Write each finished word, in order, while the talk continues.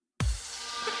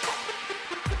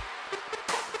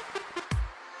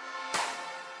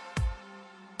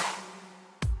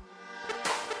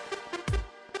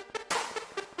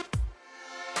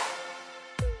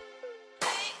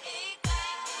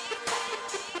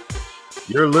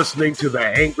You're listening to The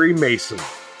Angry Mason,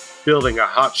 building a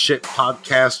hot shit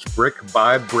podcast brick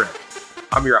by brick.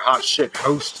 I'm your hot shit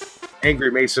host,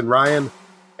 Angry Mason Ryan,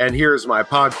 and here's my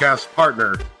podcast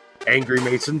partner, Angry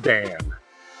Mason Dan.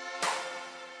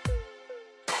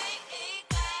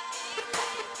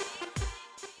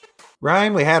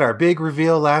 Ryan, we had our big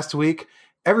reveal last week.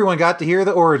 Everyone got to hear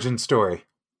the origin story.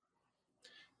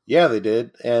 Yeah, they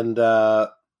did. And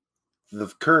the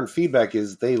current feedback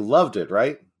is they loved it,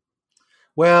 right?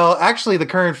 Well, actually, the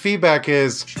current feedback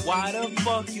is... Why the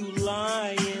fuck you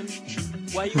lying?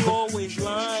 Why you always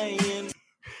lying?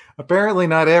 Apparently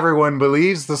not everyone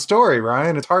believes the story,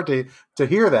 Ryan. It's hard to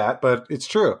hear that, but it's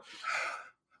true.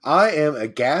 I am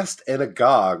aghast and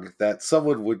agog that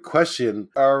someone would question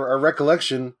our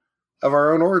recollection of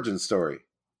our own origin story.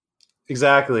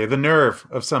 Exactly. The nerve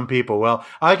of some people. Well,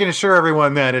 I can assure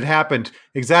everyone that it happened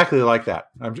exactly like that.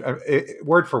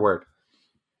 Word for word.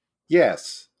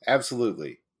 Yes,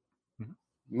 absolutely.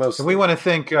 Mostly. And we want to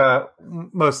thank,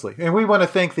 mostly. And we want to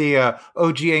thank the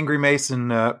OG Angry Mason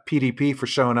PDP for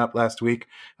showing up last week.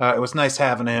 It was nice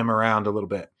having him around a little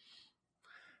bit.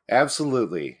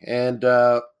 Absolutely. And,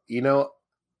 I'm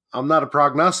not a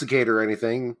prognosticator or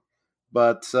anything,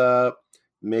 but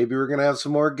maybe we're going to have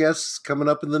some more guests coming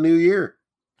up in the new year.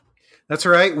 That's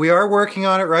right. We are working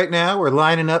on it right now. We're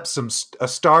lining up a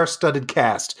star-studded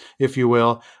cast, if you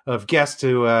will, of guests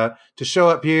to show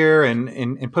up here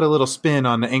and put a little spin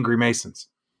on the Angry Masons.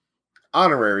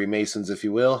 Honorary Masons, if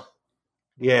you will.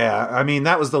 Yeah, I mean,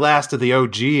 that was the last of the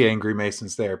OG Angry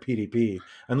Masons there, PDP.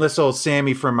 Unless old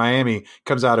Sammy from Miami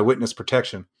comes out of witness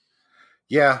protection.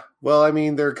 Yeah, well, I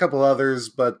mean, there are a couple others,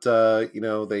 but,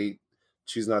 they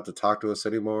choose not to talk to us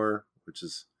anymore, which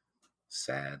is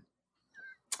sad.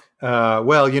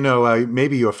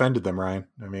 Maybe you offended them, Ryan.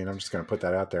 I mean, I'm just going to put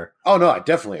that out there. Oh, no, I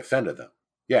definitely offended them.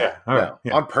 Yeah, all right,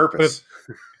 yeah. On purpose.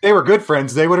 But they were good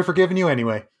friends. They would have forgiven you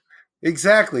anyway.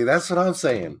 Exactly. That's what I'm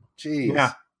saying. Jeez.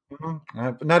 Yeah.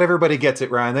 Mm-hmm. Not everybody gets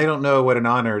it, Ryan. They don't know what an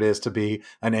honor it is to be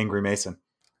an Angry Mason.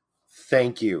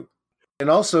 Thank you. And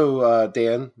also,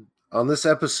 Dan, on this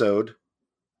episode,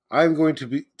 I'm going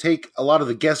to take a lot of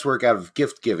the guesswork out of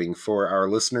gift giving for our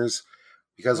listeners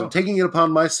because I'm taking it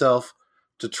upon myself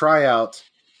to try out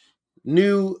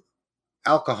new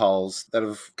alcohols that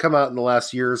have come out in the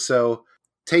last year or so,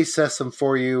 taste test them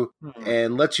for you,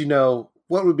 and let you know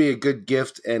what would be a good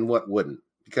gift and what wouldn't.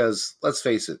 Because let's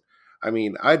face it, I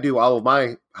mean, I do all of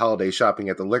my holiday shopping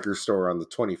at the liquor store on the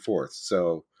 24th.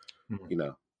 So,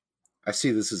 I see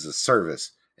this as a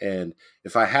service. And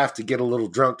if I have to get a little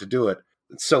drunk to do it,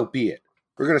 so be it.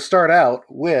 We're going to start out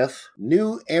with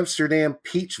New Amsterdam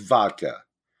Peach Vodka.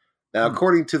 Now,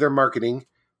 according to their marketing,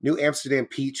 New Amsterdam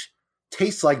Peach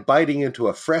tastes like biting into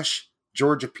a fresh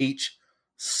Georgia peach.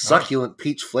 Succulent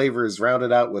peach flavor is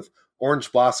rounded out with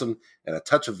orange blossom and a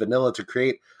touch of vanilla to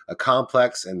create a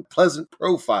complex and pleasant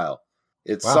profile.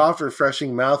 Its soft,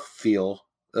 refreshing mouthfeel,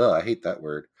 I hate that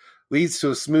word, leads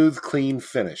to a smooth, clean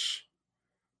finish.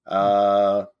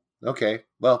 Okay,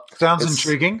 well. Sounds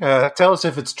intriguing. Tell us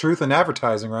if it's truth in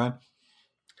advertising, Ryan.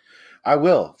 I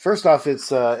will. First off,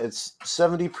 it's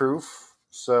 70 proof,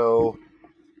 so,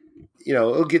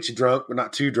 it'll get you drunk, but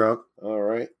not too drunk. All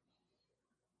right.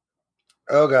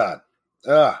 Oh, God.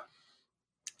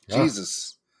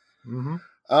 Jesus.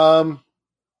 Mm-hmm.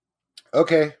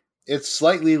 Okay. It's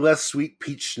slightly less sweet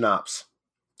peach schnapps.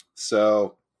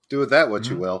 So do with that what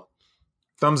you will.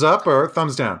 Thumbs up or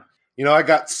thumbs down? I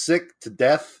got sick to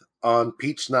death on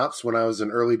peach schnapps when I was an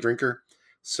early drinker.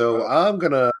 So I'm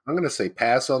gonna say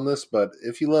pass on this, but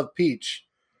if you love peach,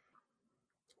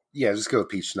 yeah, just go with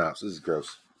peach schnapps. This is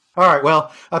gross. All right,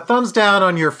 well, a thumbs down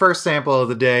on your first sample of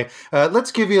the day.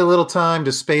 Let's give you a little time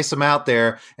to space them out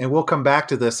there, and we'll come back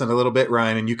to this in a little bit,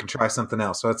 Ryan, and you can try something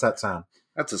else. So how's that sound?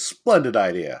 That's a splendid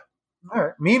idea. All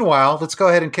right. Meanwhile, let's go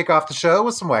ahead and kick off the show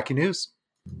with some wacky news.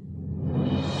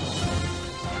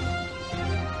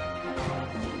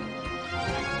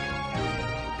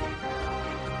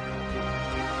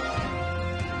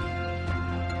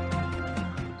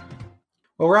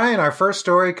 Well, Ryan, our first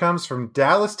story comes from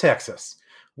Dallas, Texas,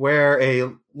 where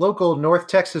a local North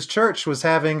Texas church was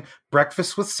having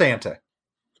breakfast with Santa.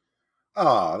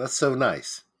 Oh, that's so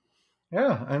nice.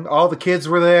 Yeah, and all the kids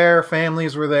were there,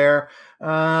 families were there,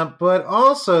 but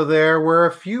also there were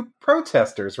a few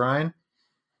protesters, Ryan.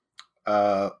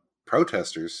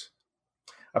 Protesters?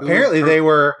 Apparently they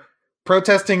were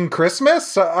protesting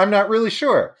Christmas? I'm not really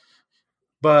sure.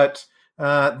 But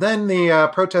then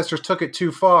the protesters took it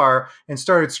too far and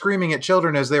started screaming at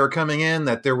children as they were coming in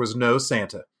that there was no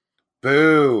Santa.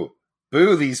 Boo.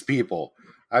 Boo these people.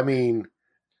 I mean,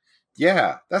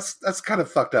 yeah, that's kind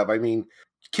of fucked up. I mean,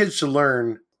 kids should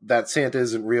learn that Santa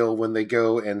isn't real when they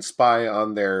go and spy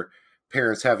on their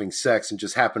parents having sex and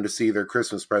just happen to see their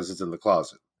Christmas presents in the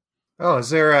closet. Oh, is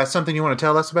there something you want to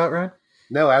tell us about, Ryan?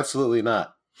 No, absolutely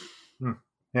not.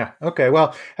 Yeah. Okay.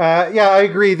 Well, yeah, I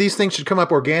agree. These things should come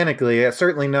up organically,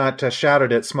 certainly not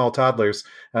shouted at small toddlers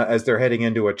as they're heading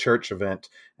into a church event.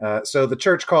 So the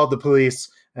church called the police.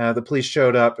 The police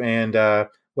showed up, and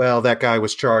well, that guy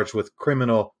was charged with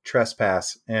criminal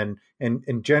trespass, and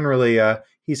generally,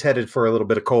 he's headed for a little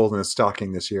bit of cold in his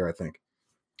stocking this year, I think.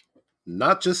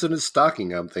 Not just in his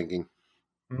stocking, I'm thinking.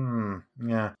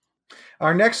 Yeah.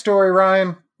 Our next story,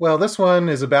 Ryan. Well, this one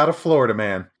is about a Florida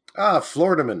man.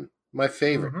 Florida man. My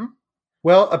favorite. Mm-hmm.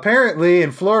 Well, apparently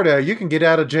in Florida, you can get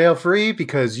out of jail free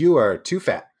because you are too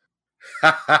fat.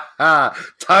 Ha ha ha!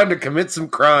 Time to commit some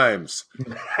crimes.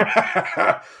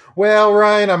 Well,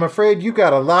 Ryan, I'm afraid you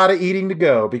got a lot of eating to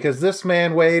go because this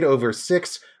man weighed over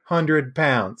 600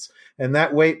 pounds, and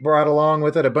that weight brought along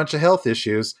with it a bunch of health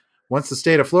issues. Once the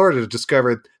state of Florida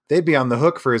discovered they'd be on the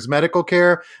hook for his medical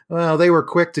care, well, they were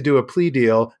quick to do a plea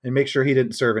deal and make sure he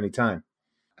didn't serve any time.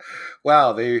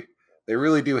 Wow, they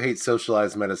really do hate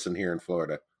socialized medicine here in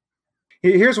Florida.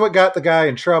 Here's what got the guy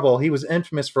in trouble. He was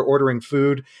infamous for ordering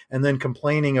food and then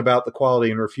complaining about the quality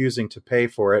and refusing to pay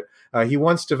for it. He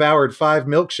once devoured 5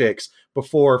 milkshakes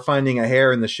before finding a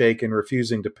hair in the shake and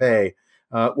refusing to pay.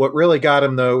 What really got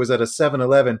him, though, was at a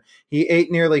 7-Eleven. He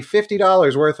ate nearly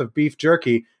 $50 worth of beef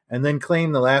jerky and then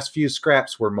claimed the last few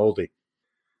scraps were moldy.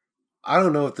 I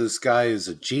don't know if this guy is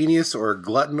a genius or a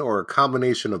glutton or a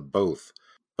combination of both,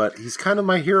 but he's kind of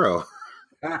my hero.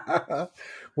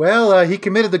 Well, he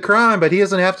committed the crime, but he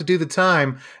doesn't have to do the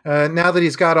time. Now that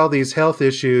he's got all these health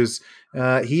issues,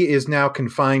 he is now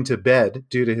confined to bed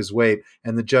due to his weight,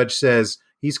 and the judge says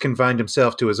he's confined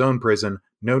himself to his own prison.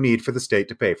 No need for the state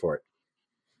to pay for it.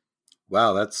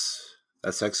 Wow, that's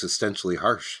existentially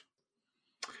harsh.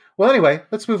 Well, anyway,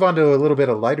 let's move on to a little bit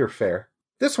of lighter fare.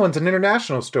 This one's an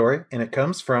international story, and it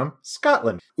comes from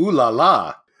Scotland. Ooh la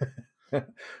la!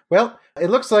 Well, it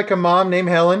looks like a mom named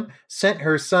Helen sent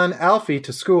her son Alfie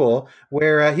to school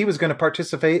where he was going to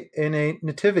participate in a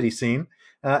nativity scene.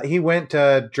 He went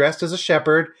dressed as a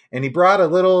shepherd, and he brought a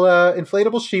little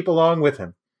inflatable sheep along with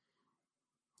him.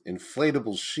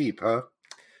 Inflatable sheep, huh?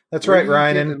 That's right,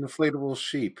 Ryan. An inflatable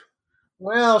sheep.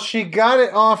 Well, she got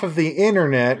it off of the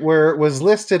internet where it was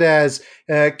listed as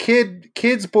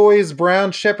kids boys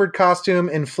brown shepherd costume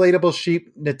inflatable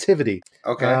sheep nativity.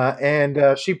 Okay.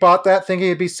 And she bought that thinking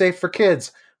it'd be safe for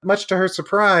kids. Much to her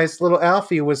surprise, little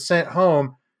Alfie was sent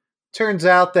home. Turns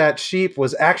out that sheep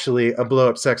was actually a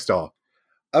blow-up sex doll.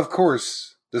 Of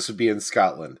course, this would be in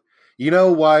Scotland. You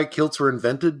know why kilts were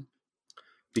invented?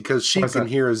 Because sheep can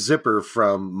hear a zipper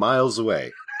from miles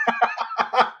away.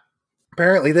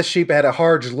 Apparently, this sheep had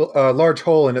a large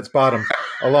hole in its bottom,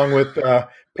 along with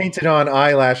painted-on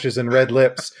eyelashes and red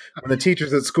lips. When the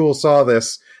teachers at school saw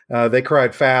this, they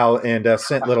cried foul and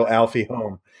sent little Alfie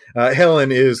home. Helen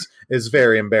is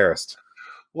very embarrassed.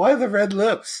 Why the red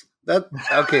lips? That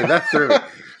threw me.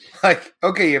 Like,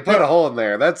 okay, you put a hole in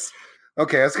there. That's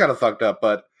kind of fucked up.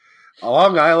 But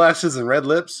long eyelashes and red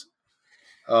lips?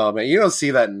 Oh man, you don't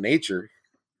see that in nature.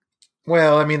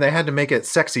 Well, I mean, they had to make it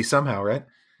sexy somehow, right?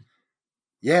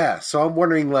 Yeah, so I'm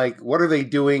wondering, like, what are they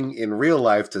doing in real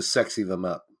life to sexy them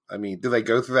up? I mean, do they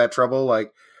go through that trouble?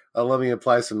 Like, let me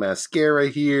apply some mascara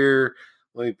here.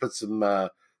 Let me put some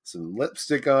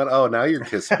lipstick on. Oh, now you're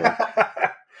kissable.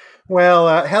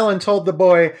 Well, Helen told the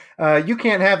boy, you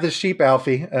can't have this sheep,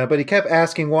 Alfie. But he kept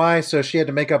asking why, so she had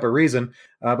to make up a reason.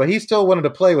 But he still wanted to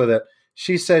play with it.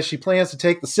 She says she plans to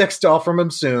take the sex doll from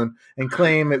him soon and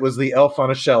claim it was the elf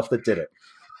on a shelf that did it.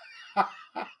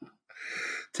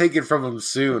 Take it from him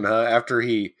soon, huh? After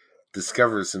he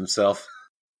discovers himself.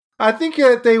 I think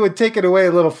that they would take it away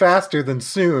a little faster than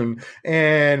soon.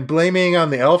 And blaming on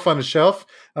the elf on a shelf,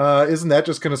 isn't that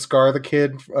just going to scar the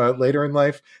kid later in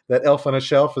life? That elf on a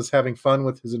shelf is having fun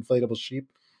with his inflatable sheep?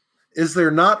 Is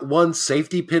there not one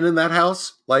safety pin in that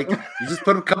house? Like, you just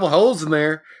put a couple holes in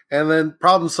there and then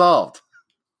problem solved.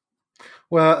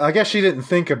 Well, I guess she didn't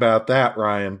think about that,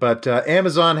 Ryan, but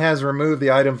Amazon has removed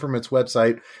the item from its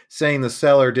website, saying the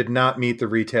seller did not meet the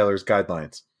retailer's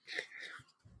guidelines.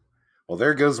 Well,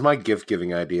 there goes my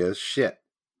gift-giving ideas. Shit.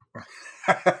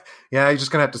 Yeah, you're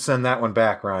just going to have to send that one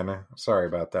back, Ryan. I'm sorry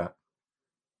about that.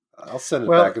 I'll send it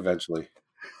back eventually.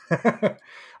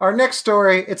 Our next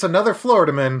story, it's another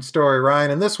Florida man story,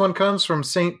 Ryan, and this one comes from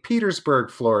St. Petersburg,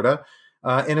 Florida,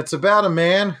 and it's about a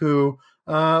man who,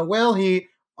 he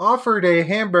offered a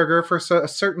hamburger for a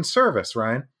certain service,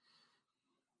 Ryan.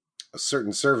 A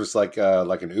certain service, like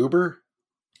an Uber?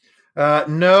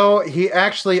 No, he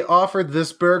actually offered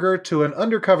this burger to an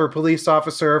undercover police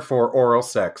officer for oral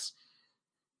sex.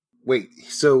 Wait,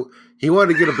 so he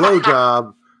wanted to get a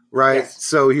blowjob, right? Yes.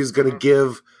 So he's going to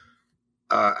give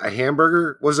a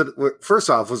hamburger. First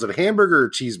off, was it a hamburger or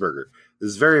a cheeseburger?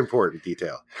 This is very important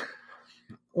detail.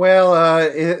 Well,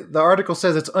 the article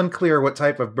says it's unclear what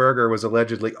type of burger was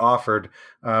allegedly offered,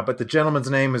 but the gentleman's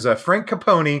name is Frank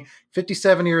Capone,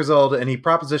 57 years old, and he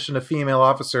propositioned a female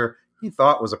officer he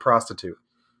thought was a prostitute.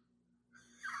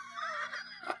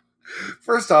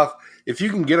 First off, if you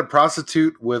can get a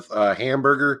prostitute with a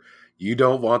hamburger, you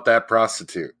don't want that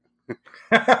prostitute.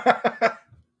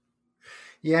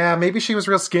 Yeah, maybe she was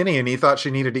real skinny and he thought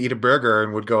she needed to eat a burger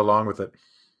and would go along with it.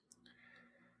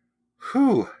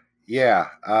 Whew. Yeah.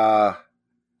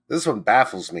 This one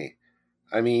baffles me.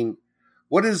 I mean,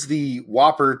 what is the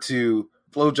Whopper to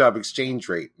blowjob exchange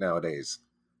rate nowadays?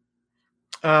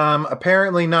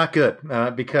 Apparently not good,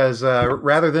 because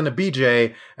rather than a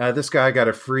BJ, this guy got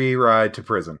a free ride to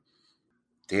prison.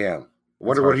 Damn. I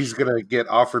wonder what he's going to get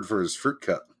offered for his fruit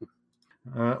cup.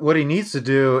 What he needs to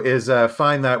do is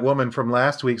find that woman from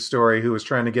last week's story who was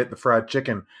trying to get the fried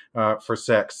chicken for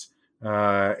sex,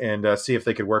 and see if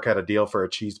they could work out a deal for a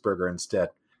cheeseburger instead.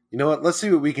 You know what? Let's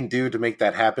see what we can do to make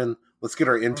that happen. Let's get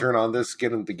our intern on this,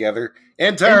 get him together.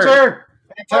 Intern!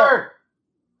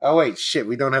 Oh, wait, shit,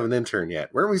 we don't have an intern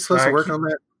yet. Weren't we supposed to work on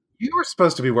that? You were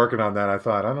supposed to be working on that, I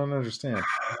thought. I don't understand.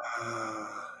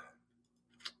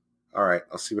 All right,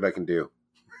 I'll see what I can do.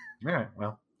 All right,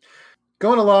 well.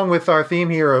 Going along with our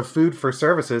theme here of food for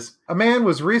services, a man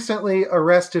was recently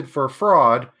arrested for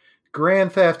fraud,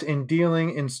 grand theft, and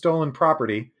dealing in stolen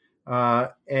property,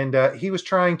 and he was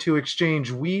trying to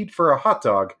exchange weed for a hot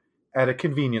dog at a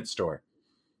convenience store.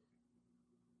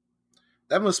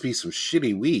 That must be some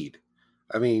shitty weed.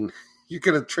 I mean, you're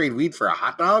going to trade weed for a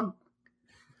hot dog?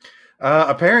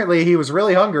 Apparently, he was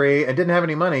really hungry and didn't have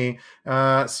any money,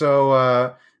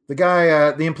 so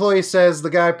the employee says the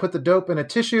guy put the dope in a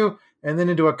tissue and then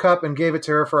into a cup and gave it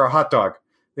to her for a hot dog.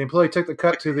 The employee took the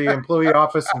cup to the employee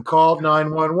office and called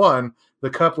 911. The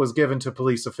cup was given to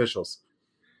police officials.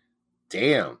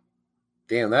 Damn,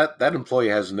 that employee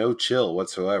has no chill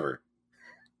whatsoever.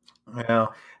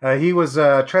 Well, he was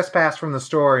trespassed from the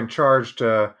store and charged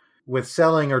with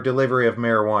selling or delivery of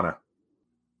marijuana.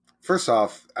 First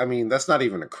off, I mean, that's not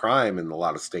even a crime in a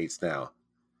lot of states now.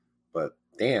 But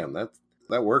damn,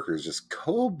 that worker is just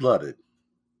cold-blooded.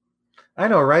 I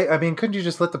know, right? I mean, couldn't you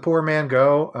just let the poor man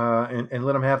go and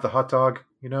let him have the hot dog?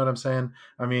 You know what I'm saying?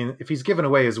 I mean, if he's giving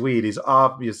away his weed, he's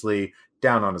obviously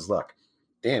down on his luck.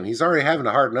 Damn, he's already having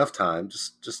a hard enough time.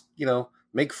 Just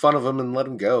make fun of him and let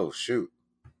him go. Shoot.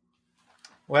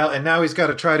 Well, and now he's got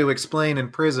to try to explain in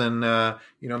prison,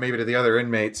 maybe to the other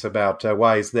inmates about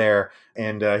why he's there.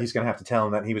 And he's going to have to tell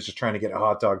them that he was just trying to get a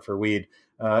hot dog for weed.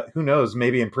 Who knows?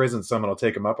 Maybe in prison, someone will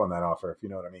take him up on that offer, if you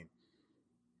know what I mean.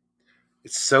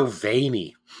 It's so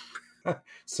veiny.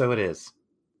 So it is.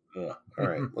 Ugh. All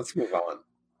right, let's move on.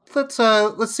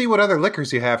 Let's see what other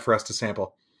liquors you have for us to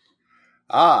sample.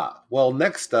 Well,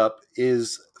 next up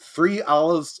is 3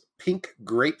 Olives Pink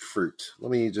Grapefruit.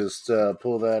 Let me just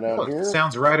pull that out here.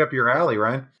 Sounds right up your alley,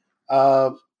 Ryan.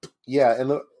 Yeah, in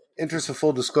the interest of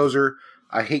full disclosure,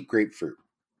 I hate grapefruit.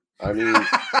 I mean,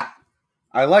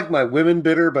 I like my women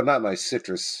bitter, but not my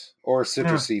citrus or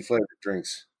citrusy flavored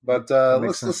drinks. But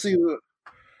let's see what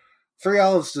 3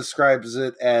 Olives describes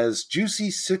it as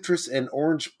juicy citrus and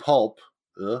orange pulp,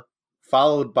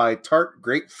 followed by tart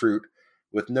grapefruit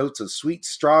with notes of sweet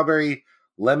strawberry,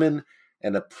 lemon,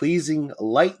 and a pleasing,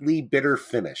 lightly bitter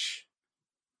finish.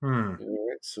 All right,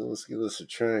 so let's give this a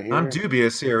try here. I'm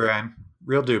dubious here, Ryan.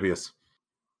 Real dubious.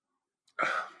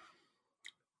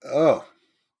 Oh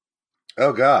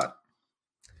God.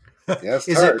 Yes.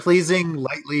 Is it pleasing,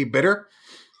 lightly bitter?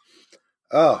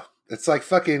 Oh, it's like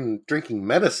fucking drinking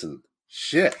medicine.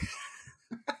 Shit.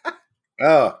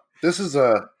 Oh, this is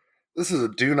a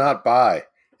do not buy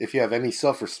if you have any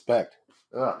self-respect.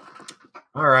 Ugh.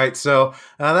 All right, so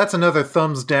that's another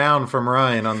thumbs down from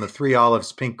Ryan on the 3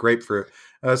 Olives Pink Grapefruit.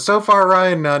 So far,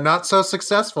 Ryan, not so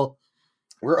successful.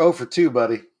 We're 0 for 2,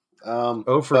 buddy.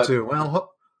 0 for 2.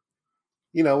 Well,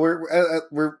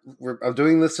 I'm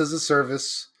doing this as a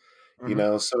service.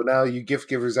 Mm-hmm. So now you gift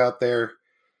givers out there,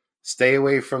 stay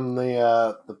away from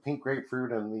the pink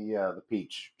grapefruit and the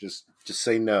peach. Just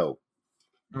say no.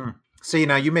 See,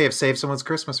 now you may have saved someone's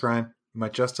Christmas, Ryan. You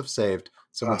might just have saved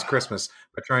someone's Christmas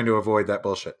by trying to avoid that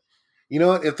bullshit. You know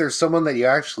what? If there's someone that you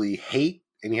actually hate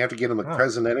and you have to get them a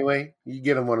present anyway, you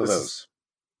get them one of those.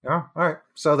 All right.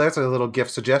 So that's a little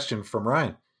gift suggestion from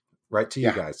Ryan, right to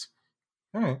you guys.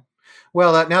 All right.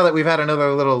 Well, now that we've had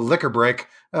another little liquor break,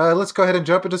 let's go ahead and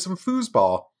jump into some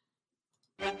foosball.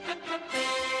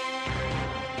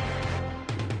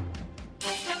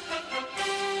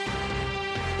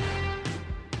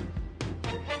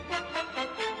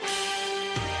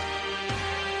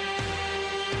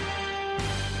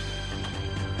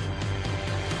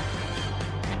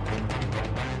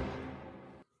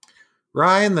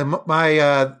 Ryan,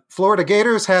 my Florida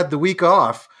Gators had the week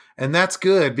off, and that's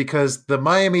good because the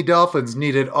Miami Dolphins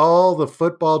needed all the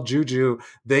football juju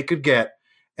they could get,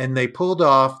 and they pulled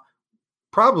off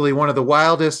probably one of the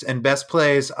wildest and best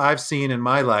plays I've seen in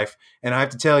my life. And I have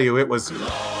to tell you, it was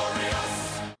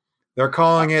glorious. They're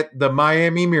calling it the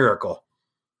Miami Miracle.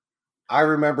 I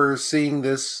remember seeing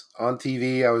this on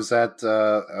TV. I was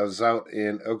out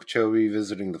in Okeechobee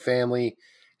visiting the family,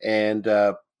 and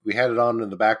we had it on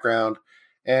in the background.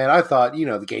 And I thought,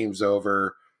 the game's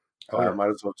over. Might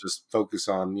as well just focus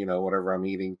on, whatever I'm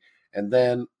eating. And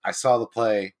then I saw the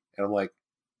play, and I'm like,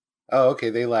 oh, okay,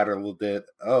 they lateral a little bit.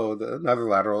 Oh, another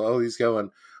lateral. Oh, he's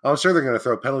going. Oh, I'm sure they're going to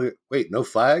throw a penalty. Wait, no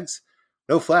flags?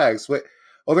 No flags. Wait.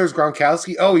 Oh, there's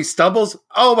Gronkowski. Oh, he stumbles.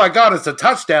 Oh, my God, it's a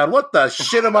touchdown. What the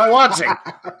shit am I watching?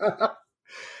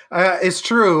 It's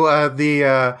true.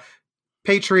 The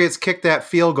Patriots kicked that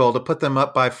field goal to put them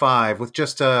up by 5 with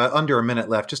just under a minute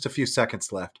left, just a few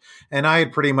seconds left. And I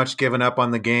had pretty much given up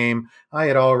on the game. I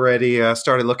had already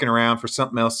started looking around for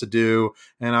something else to do.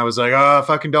 And I was like, oh,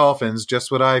 fucking Dolphins,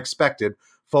 just what I expected.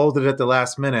 Folded at the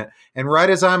last minute. And right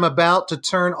as I'm about to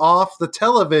turn off the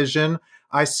television,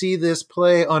 I see this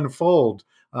play unfold.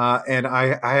 And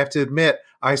I have to admit,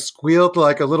 I squealed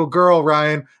like a little girl,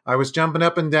 Ryan. I was jumping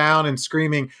up and down and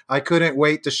screaming. I couldn't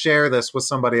wait to share this with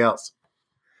somebody else.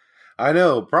 I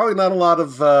know. Probably not a lot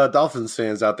of Dolphins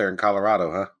fans out there in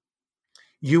Colorado, huh?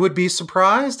 You would be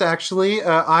surprised, actually.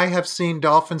 I have seen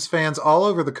Dolphins fans all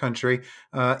over the country.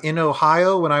 In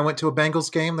Ohio, when I went to a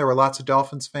Bengals game, there were lots of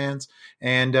Dolphins fans.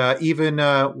 And even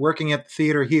working at the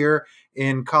theater here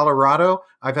in Colorado,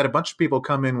 I've had a bunch of people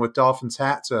come in with Dolphins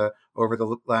hats over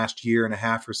the last year and a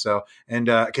half or so. And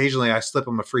occasionally I slip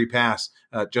them a free pass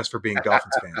just for being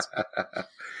Dolphins fans.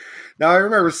 Now, I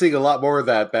remember seeing a lot more of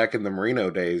that back in the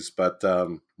Marino days, but,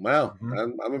 I'm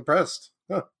impressed.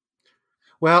 Huh.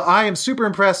 Well, I am super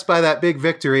impressed by that big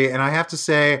victory, and I have to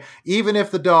say, even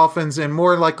if the Dolphins, and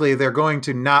more likely they're going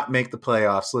to not make the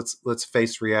playoffs, let's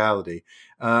face reality.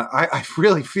 I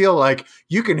really feel like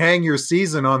you can hang your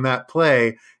season on that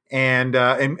play and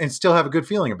still have a good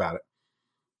feeling about it.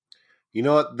 You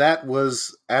know what? That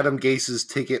was Adam Gase's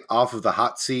ticket off of the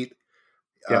hot seat.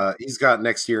 Yep. He's got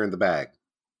next year in the bag.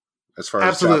 As far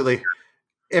absolutely. As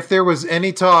if there was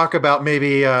any talk about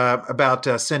maybe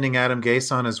sending Adam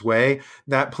Gase on his way,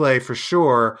 that play for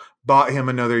sure bought him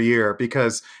another year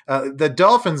because the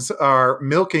Dolphins are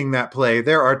milking that play.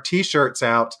 There are T-shirts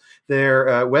out. Their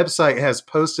website has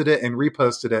posted it and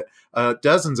reposted it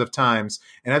dozens of times.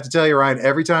 And I have to tell you, Ryan,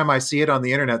 every time I see it on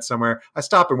the internet somewhere, I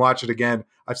stop and watch it again.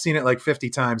 I've seen it like 50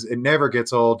 times. It never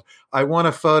gets old. I want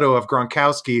a photo of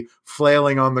Gronkowski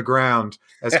flailing on the ground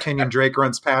as Kenyon Drake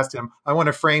runs past him. I want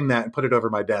to frame that and put it over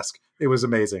my desk. It was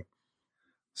amazing.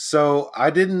 So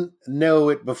I didn't know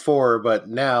it before, but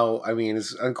now, I mean,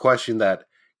 it's unquestioned that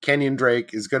Kenyon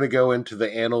Drake is going to go into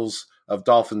the annals of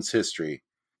Dolphins history.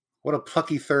 What a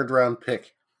plucky third-round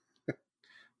pick.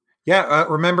 Yeah,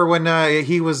 remember when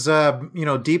he was,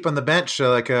 deep on the bench,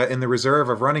 in the reserve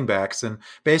of running backs, and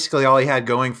basically all he had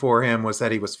going for him was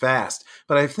that he was fast.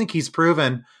 But I think he's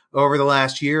proven over the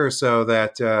last year or so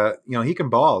that, he can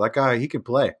ball. That guy, he can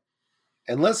play.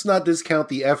 And let's not discount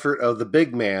the effort of the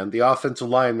big man, the offensive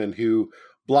lineman who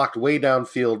blocked way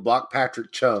downfield, blocked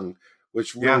Patrick Chung,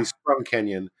 which really sprung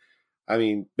Kenyon. I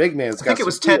mean, big man's got I think it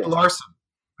was Ted Larson.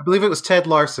 I believe it was Ted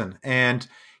Larson, and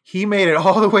he made it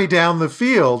all the way down the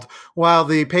field while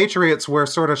the Patriots were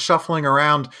sort of shuffling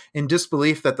around in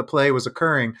disbelief that the play was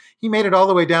occurring. He made it all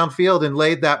the way downfield and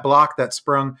laid that block that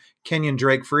sprung Kenyon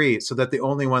Drake free so that the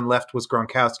only one left was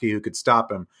Gronkowski who could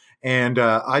stop him. And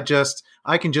I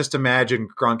can just imagine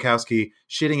Gronkowski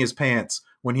shitting his pants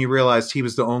when he realized he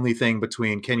was the only thing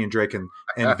between Kenyon Drake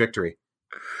and victory.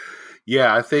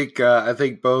 Yeah, I think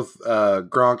both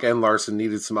Gronk and Larson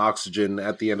needed some oxygen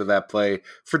at the end of that play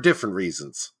for different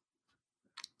reasons.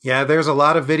 Yeah, there's a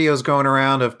lot of videos going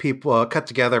around of people cut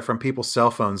together from people's cell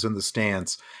phones in the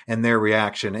stands and their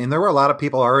reaction. And there were a lot of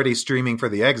people already streaming for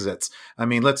the exits. I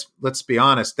mean, let's be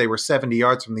honest, they were 70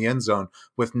 yards from the end zone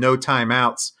with no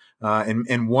timeouts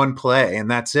in one play,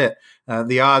 and that's it.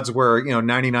 The odds were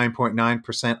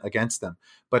 99.9% against them.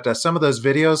 But some of those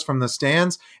videos from the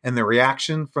stands and the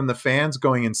reaction from the fans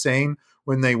going insane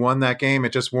when they won that game,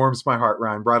 it just warms my heart,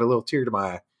 Ryan. Brought a little tear to my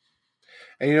eye.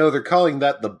 And they're calling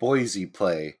that the Boise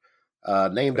play,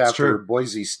 named That's after true.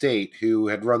 Boise State, who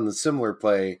had run the similar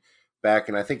play back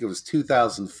in, I think it was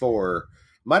 2004.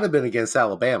 Might have been against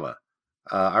Alabama,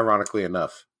 ironically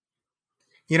enough.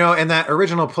 And that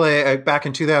original play back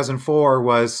in 2004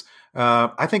 was,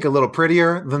 I think, a little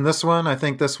prettier than this one. I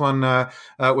think this one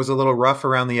was a little rough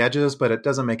around the edges, but it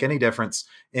doesn't make any difference.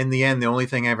 In the end, the only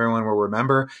thing everyone will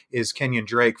remember is Kenyon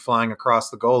Drake flying across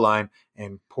the goal line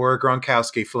and poor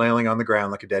Gronkowski flailing on the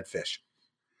ground like a dead fish.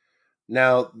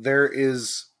 Now, there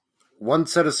is one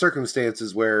set of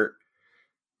circumstances where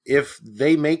if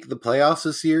they make the playoffs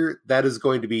this year, that is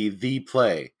going to be the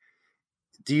play.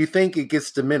 Do you think it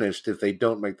gets diminished if they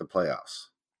don't make the playoffs?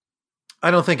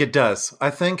 I don't think it does. I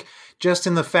think just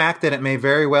in the fact that it may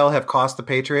very well have cost the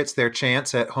Patriots their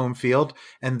chance at home field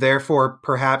and therefore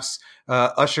perhaps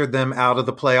ushered them out of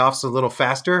the playoffs a little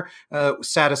faster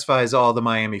satisfies all the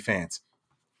Miami fans.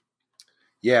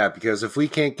 Yeah, because if we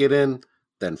can't get in,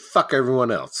 then fuck everyone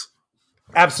else.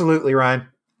 Absolutely, Ryan.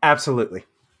 Absolutely.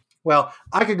 Well,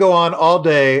 I could go on all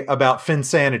day about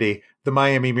Finsanity, the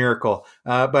Miami Miracle,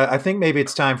 but I think maybe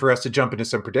it's time for us to jump into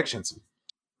some predictions.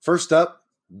 First up,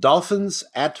 Dolphins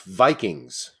at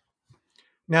Vikings.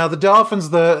 Now, the Dolphins,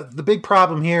 the big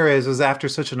problem here is after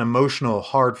such an emotional,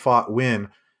 hard-fought win,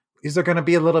 is there going to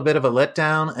be a little bit of a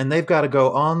letdown? And they've got to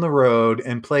go on the road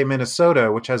and play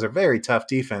Minnesota, which has a very tough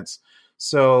defense.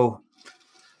 So,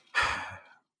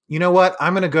 you know what?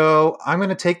 I'm going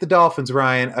to take the Dolphins,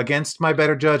 Ryan, against my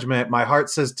better judgment. My heart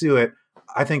says do it.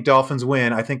 I think Dolphins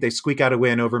win. I think they squeak out a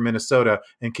win over Minnesota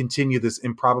and continue this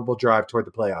improbable drive toward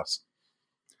the playoffs.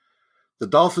 The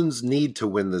Dolphins need to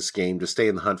win this game to stay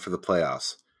in the hunt for the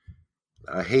playoffs.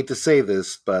 I hate to say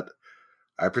this, but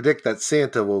I predict that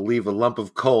Santa will leave a lump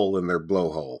of coal in their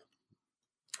blowhole.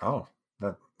 Oh,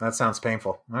 that sounds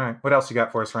painful. All right. What else you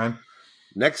got for us, Ryan?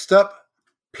 Next up,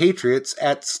 Patriots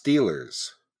at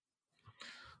Steelers.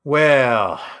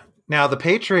 Well, now the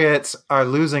Patriots are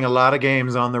losing a lot of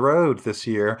games on the road this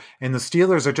year, and the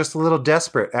Steelers are just a little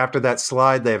desperate after that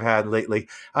slide they've had lately.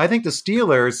 I think the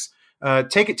Steelers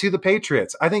take it to the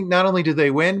Patriots. I think not only do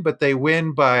they win, but they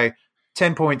win by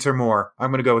 10 points or more.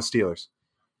 I'm going to go with Steelers.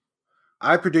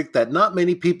 I predict that not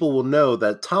many people will know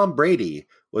that Tom Brady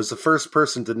was the first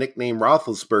person to nickname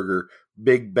Roethlisberger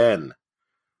Big Ben.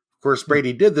 Of course,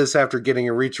 Brady did this after getting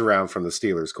a reach around from the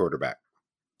Steelers quarterback.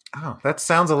 Oh, that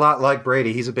sounds a lot like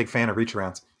Brady. He's a big fan of reach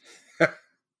arounds.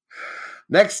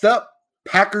 Next up,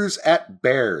 Packers at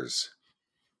Bears.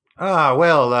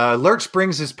 Lurch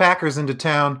brings his Packers into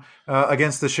town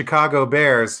against the Chicago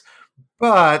Bears,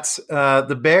 but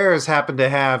the Bears happen to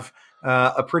have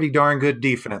a pretty darn good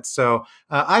defense. So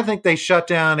I think they shut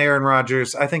down Aaron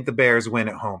Rodgers. I think the Bears win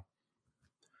at home.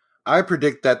 I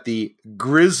predict that the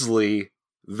grizzly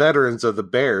veterans of the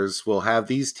Bears will have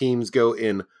these teams go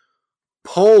in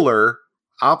polar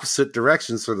opposite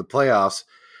directions for the playoffs,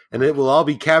 and it will all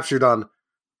be captured on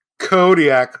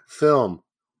Kodiak film.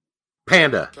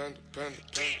 Panda.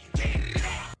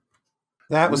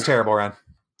 That was terrible, Ron.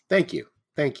 Thank you.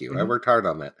 Mm-hmm. I worked hard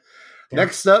on that. Yeah.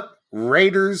 Next up,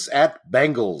 Raiders at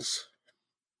Bengals.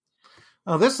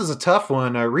 Oh, this is a tough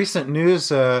one. Recent news,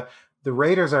 the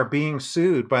Raiders are being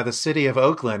sued by the city of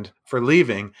Oakland for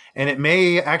leaving, and it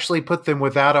may actually put them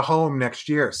without a home next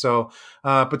year. So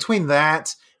between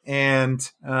that and,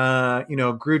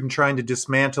 Gruden trying to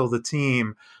dismantle the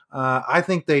team, I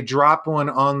think they drop one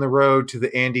on the road to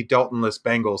the Andy Dalton-less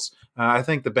Bengals. I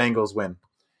think the Bengals win.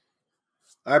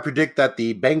 I predict that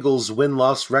the Bengals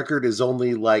win-loss record is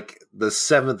only like the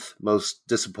seventh most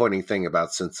disappointing thing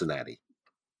about Cincinnati.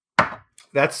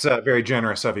 That's very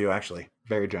generous of you, actually.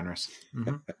 Very generous.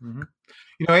 Mm-hmm. Mm-hmm.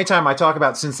 Anytime I talk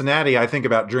about Cincinnati, I think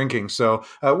about drinking. So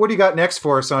what do you got next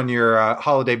for us on your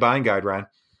holiday buying guide, Ryan?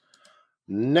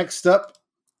 Next up,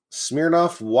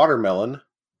 Smirnoff Watermelon.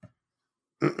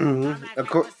 Come on.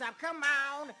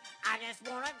 I just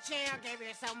want to chill, give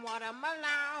you some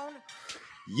watermelon.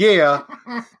 Yeah.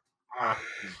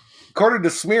 According to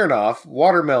Smirnoff,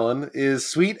 watermelon is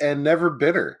sweet and never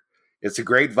bitter. It's a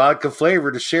great vodka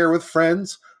flavor to share with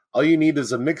friends. All you need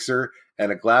is a mixer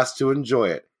and a glass to enjoy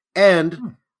it.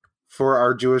 And for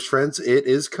our Jewish friends, it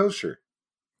is kosher.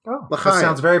 Oh, that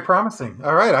sounds very promising.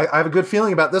 All right, I have a good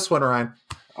feeling about this one, Ryan.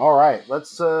 All right,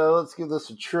 let's give this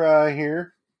a try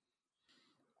here.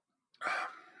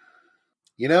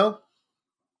 It's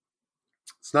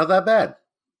not that bad.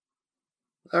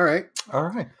 All right,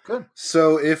 good.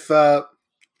 So if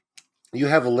you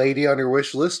have a lady on your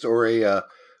wish list or a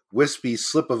wispy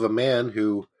slip of a man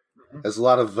who has a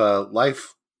lot of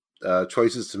life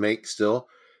choices to make still,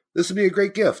 this would be a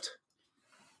great gift.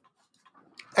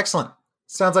 Excellent.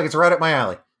 Sounds like it's right up my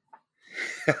alley.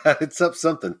 It's up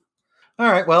something.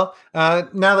 All right. Well,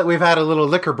 now that we've had a little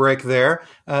liquor break there,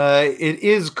 it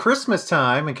is Christmas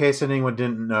time, in case anyone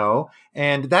didn't know.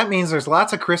 And that means there's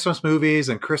lots of Christmas movies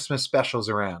and Christmas specials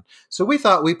around. So we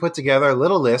thought we'd put together a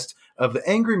little list of the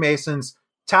Angry Masons'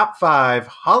 top 5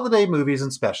 holiday movies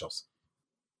and specials.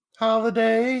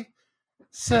 Holiday,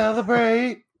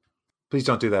 celebrate. Please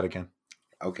don't do that again.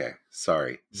 Okay.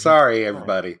 Sorry,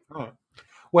 everybody. All right.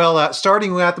 Well,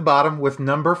 starting at the bottom with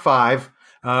number 5,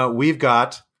 we've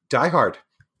got Die Hard.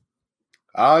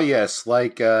 Ah, yes,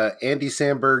 like Andy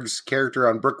Samberg's character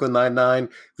on Brooklyn Nine-Nine.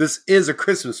 This is a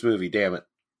Christmas movie, damn it.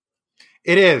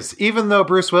 It is. Even though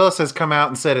Bruce Willis has come out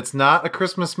and said it's not a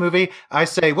Christmas movie, I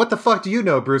say, what the fuck do you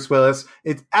know, Bruce Willis?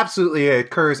 It absolutely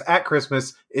occurs at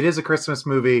Christmas. It is a Christmas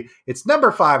movie. It's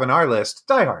number 5 on our list,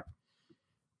 Die Hard.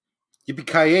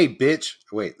 Yippee-ki-yay, bitch.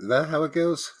 Wait, is that how it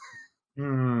goes?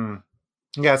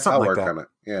 Yeah, something I'll like work that. on it.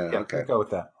 Yeah, okay. We'll go with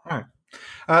that. All right.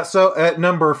 So at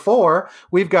number 4,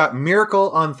 we've got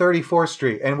Miracle on 34th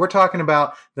Street. And we're talking about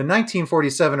the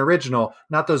 1947 original,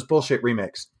 not those bullshit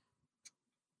remakes.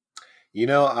 You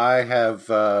know, I have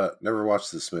never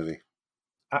watched this movie.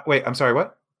 Wait, I'm sorry,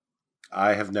 what?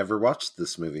 I have never watched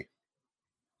this movie.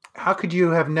 How could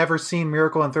you have never seen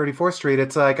Miracle on 34th Street?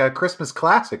 It's like a Christmas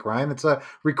classic, Ryan. It's a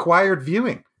required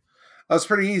viewing. Oh, it's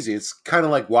pretty easy. It's kind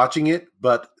of like watching it,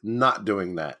 but not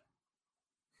doing that.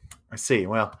 I see.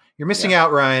 Well, you're missing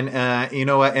out, Ryan. You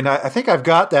know what? And I think I've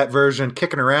got that version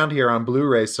kicking around here on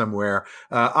Blu-ray somewhere.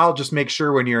 I'll just make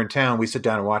sure when you're in town, we sit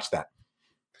down and watch that.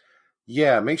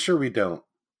 Yeah, make sure we don't.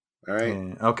 All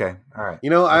right. Okay. All right. You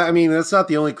know, I mean, that's not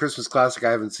the only Christmas classic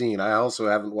I haven't seen. I also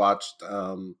haven't watched.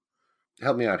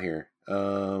 Help me out here.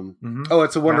 Oh,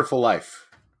 It's a Wonderful Life.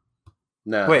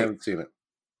 No, I haven't seen it.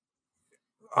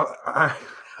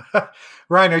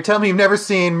 Ryan, are you telling me you've never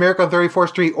seen Miracle on 34th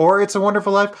Street or It's a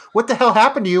Wonderful Life? What the hell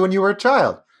happened to you when you were a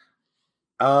child?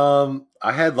 I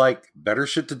had like better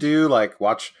shit to do, like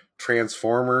watch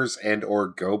Transformers and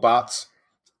or GoBots.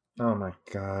 Oh my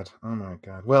god!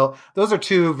 Well, those are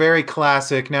two very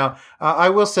classic. Now, I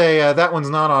will say that one's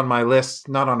not on my list,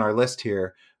 not on our list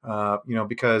here.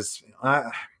 Because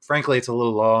frankly, it's a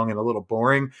little long and a little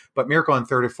boring. But Miracle on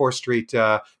 34th Street,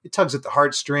 it tugs at the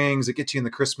heartstrings. It gets you in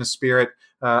the Christmas spirit.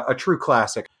 A true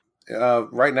classic.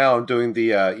 Right now, I'm doing the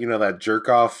that jerk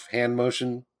off hand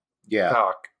motion. Yeah.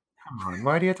 Oh, come on!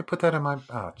 Why do you have to put that in my?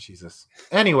 Oh, Jesus.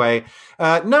 Anyway,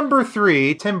 number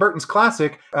 3, Tim Burton's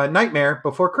classic, Nightmare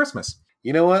Before Christmas.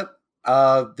 You know what?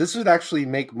 This would actually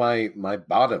make my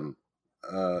bottom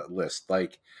list.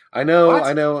 Like, I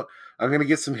know, I'm going to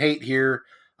get some hate here.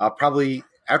 I'll probably,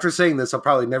 after saying this, I'll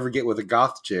probably never get with a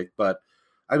goth chick. But,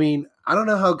 I mean, I don't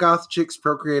know how goth chicks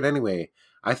procreate anyway.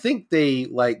 I think they,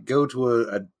 like, go to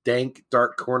a dank,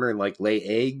 dark corner and, like, lay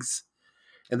eggs.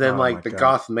 And then,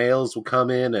 goth males will come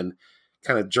in and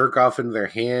kind of jerk off into their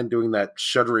hand doing that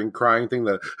shuddering, crying thing.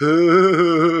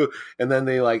 And then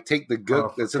they, like, take the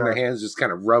gook that's in their hands, just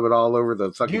kind of rub it all over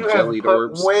the fucking jellied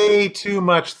orbs. Way too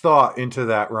much thought into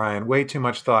that, Ryan. Way too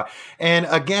much thought. And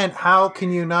again, how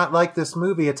can you not like this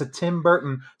movie? It's a Tim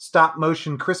Burton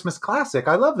stop-motion Christmas classic.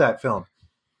 I love that film.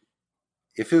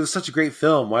 If it was such a great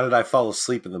film, why did I fall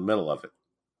asleep in the middle of it?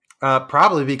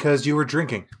 Probably because you were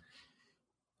drinking.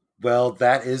 Well,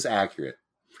 that is accurate.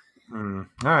 All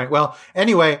right. Well,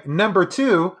 anyway, number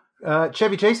 2,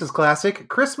 Chevy Chase's classic,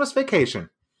 Christmas Vacation.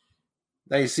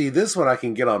 Now, you see, this one I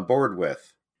can get on board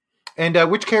with. And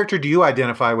which character do you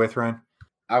identify with, Ryan?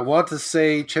 I want to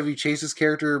say Chevy Chase's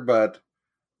character, but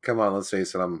come on, let's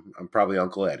face it, I'm probably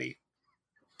Uncle Eddie.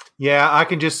 Yeah, I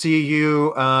can just see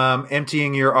you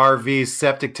emptying your RV's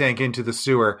septic tank into the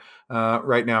sewer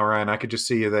right now, Ryan. I could just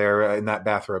see you there in that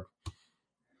bathrobe.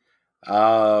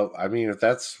 I mean, if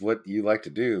that's what you like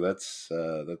to do, that's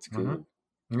cool.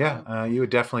 Mm-hmm. Yeah, you would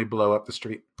definitely blow up the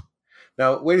street.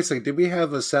 Now, wait a second. Did we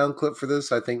have a sound clip for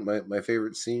this? I think my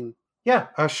favorite scene. Yeah,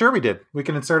 sure we did. We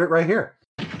can insert it right here.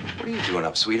 What are you doing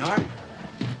up, sweetheart?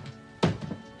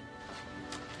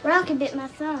 Rocky bit my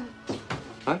thumb.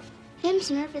 What?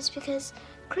 Him's nervous because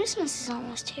Christmas is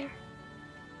almost here.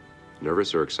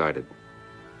 Nervous or excited?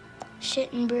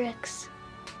 Shitting bricks.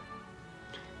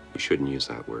 You shouldn't use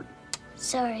that word.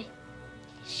 Sorry.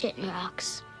 Shitting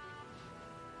rocks.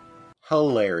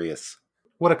 Hilarious.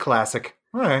 What a classic.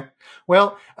 All right.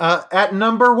 Well, at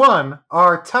number 1,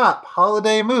 our top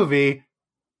holiday movie,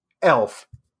 Elf.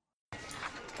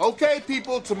 Okay,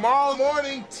 people, tomorrow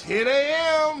morning, 10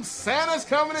 a.m., Santa's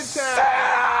coming to town.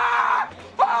 Santa!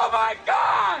 Oh my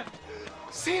God!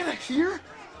 Santa here?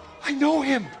 I know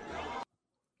him.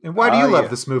 And why do you love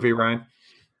this movie, Ryan?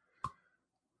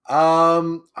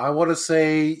 I want to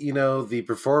say, the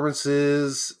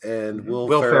performances and Will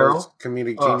Will Ferrell's Ferrell?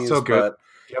 comedic Oh, genius, so good. but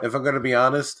Yep. if I'm going to be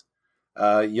honest,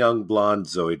 young blonde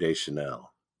Zoe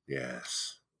Deschanel.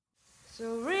 Yes.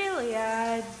 So really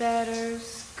I'd better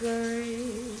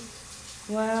scurry.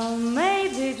 Well,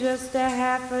 maybe just a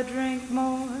half a drink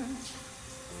more.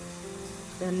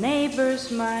 The neighbors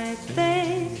might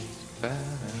think,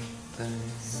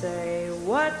 say,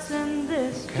 what's in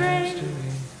this drink?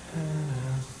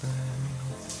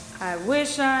 I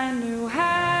wish I knew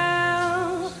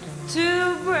how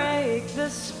to break the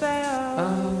spell.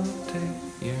 I'll take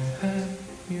your hat,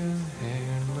 your hair.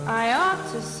 I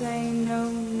ought to say no,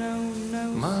 no,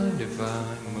 no. Mind if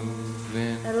I move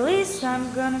in? At least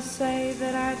I'm gonna say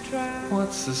that I tried.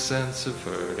 What's the sense of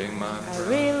hurting my I pride?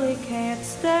 really can't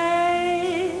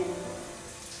stay.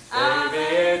 Baby,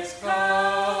 it's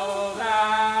cold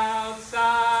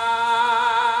outside.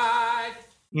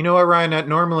 You know what, Ryan?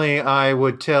 Normally I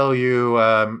would tell you,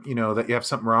 that you have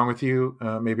something wrong with you,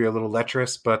 maybe a little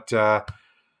lecherous, but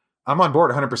I'm on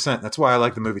board 100%. That's why I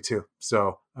like the movie too.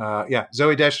 So,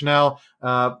 Zoe Deschanel,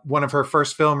 one of her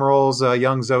first film roles,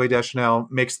 young Zoe Deschanel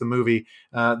makes the movie.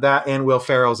 That and Will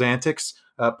Ferrell's antics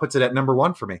puts it at number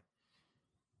one for me.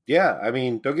 Yeah, I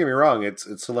mean, don't get me wrong.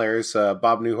 It's hilarious.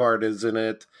 Bob Newhart is in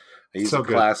it. He's So a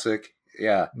good. classic.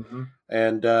 Yeah. Mm-hmm.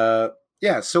 And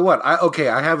so what? I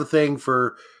have a thing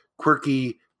for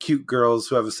quirky, cute girls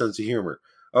who have a sense of humor.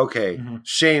 Okay,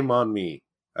 Shame on me,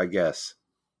 I guess.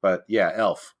 But yeah,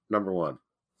 Elf, number one.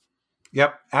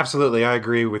 Yep, absolutely. I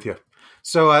agree with you.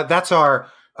 So that's our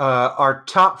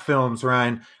top films,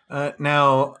 Ryan.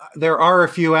 Now, there are a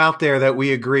few out there that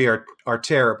we agree are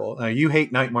terrible. You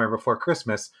hate Nightmare Before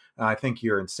Christmas. I think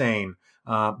you're insane.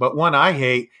 But one I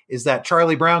hate is that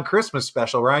Charlie Brown Christmas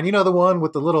special, Ryan. You know, the one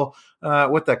with the little,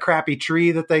 with the crappy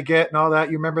tree that they get and all that.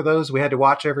 You remember those? We had to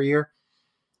watch every year.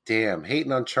 Damn,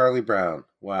 hating on Charlie Brown.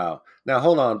 Wow. Now,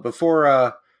 hold on.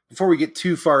 Before we get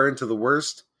too far into the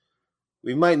worst,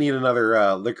 we might need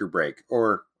another liquor break,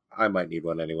 or I might need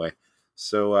one anyway.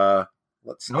 So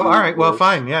let's. Oh, all right. Well,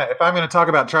 fine. Yeah. If I'm going to talk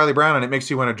about Charlie Brown and it makes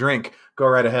you want to drink, go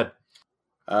right ahead.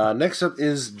 Next up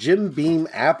is Jim Beam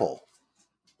Apple.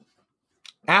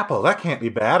 Apple. That can't be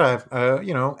bad.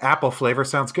 Apple flavor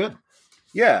sounds good.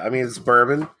 Yeah, I mean, it's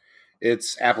bourbon.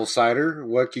 It's apple cider.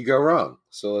 What could go wrong?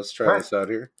 So let's try this out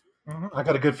here. Mm-hmm. I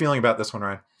got a good feeling about this one,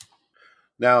 Ryan.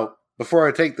 Now, before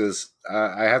I take this,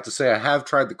 I have to say I have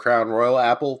tried the Crown Royal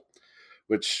apple,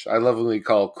 which I lovingly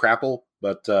call crapple,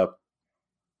 but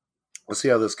let's see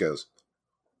how this goes.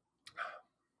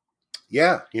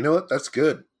 Yeah, you know what? That's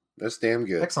good. That's damn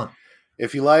good. Excellent.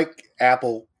 If you like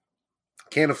apple,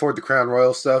 can't afford the Crown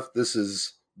Royal stuff, this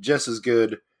is just as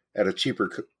good at a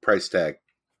cheaper price tag.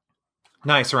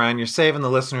 Nice, Ryan. You're saving the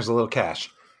listeners a little cash.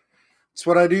 It's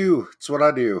what I do.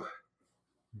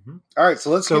 Mm-hmm. All right, so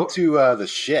let's get to the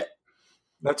shit.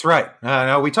 That's right.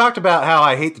 Now, we talked about how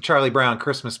I hate the Charlie Brown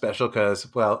Christmas special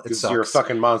because, well, it sucks. You're a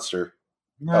fucking monster.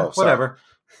 Whatever.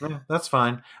 Yeah, that's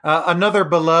fine. Another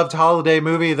beloved holiday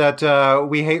movie that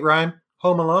we hate, Ryan,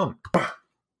 Home Alone.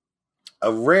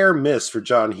 A rare miss for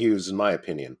John Hughes, in my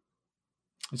opinion.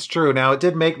 It's true. Now, it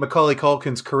did make Macaulay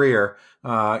Culkin's career,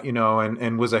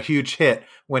 and was a huge hit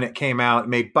when it came out. It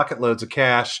made bucket loads of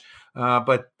cash.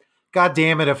 But God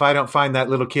damn it, if I don't find that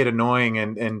little kid annoying,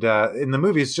 and in the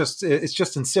movie, it's just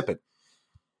insipid.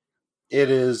 It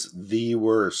is the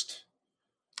worst.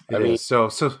 I mean, so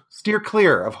steer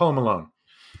clear of Home Alone.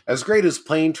 As great as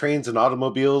Plane, Trains, and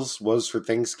Automobiles was for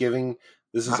Thanksgiving,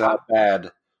 this is how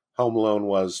bad Home Alone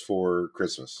was for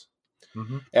Christmas.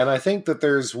 Mm-hmm. And I think that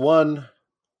there's one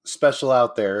special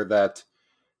out there that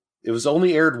it was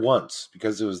only aired once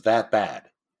because it was that bad.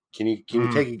 Can you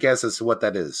take a guess as to what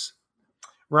that is?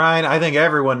 Ryan, I think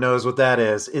everyone knows what that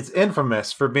is. It's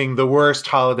infamous for being the worst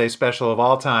holiday special of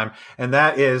all time, and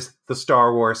that is the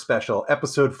Star Wars special,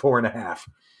 episode 4.5.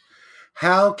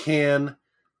 How can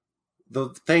the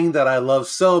thing that I love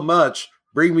so much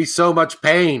bring me so much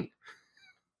pain?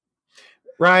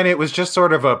 Ryan, it was just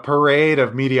sort of a parade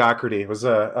of mediocrity. It was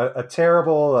a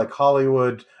terrible, like,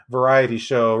 Hollywood variety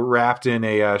show wrapped in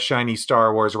a shiny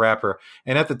Star Wars wrapper.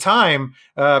 And at the time,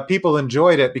 people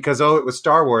enjoyed it because, it was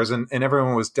Star Wars and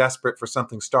everyone was desperate for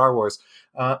something Star Wars.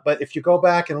 But if you go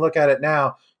back and look at it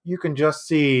now, you can just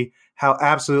see how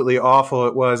absolutely awful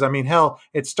it was. I mean, hell,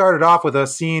 it started off with a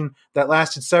scene that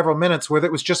lasted several minutes where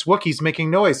it was just Wookiees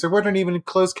making noise. There weren't even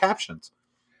closed captions.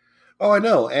 Oh, I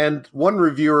know. And one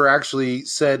reviewer actually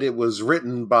said it was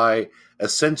written by a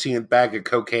sentient bag of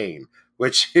cocaine,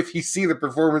 which, if you see the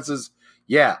performances,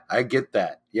 yeah, I get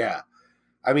that. Yeah.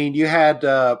 I mean, you had,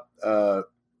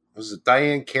 was it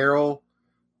Diane Carroll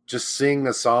just sing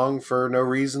a song for no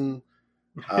reason.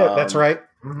 That's right.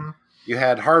 Mm-hmm. You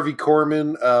had Harvey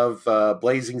Korman of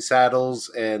Blazing Saddles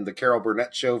and the Carol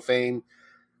Burnett Show fame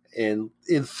in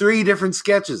 3 different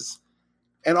sketches.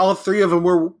 And all 3 of them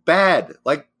were bad,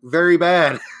 like very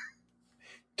bad.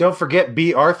 Don't forget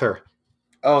B. Arthur.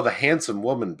 Oh, the handsome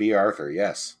woman, B. Arthur,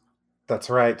 yes. That's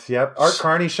right. Yep. Art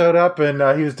Carney showed up and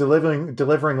he was delivering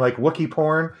like Wookiee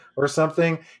porn or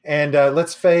something. And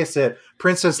let's face it,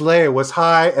 Princess Leia was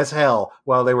high as hell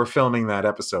while they were filming that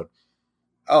episode.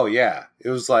 Oh, yeah. It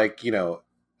was like,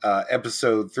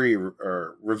 episode 3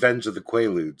 or Revenge of the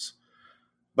Quaaludes.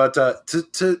 But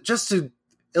to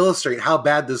illustrate how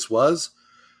bad this was,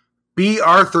 B.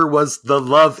 Arthur was the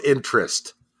love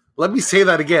interest. Let me say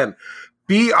that again.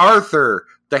 B. Arthur,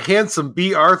 the handsome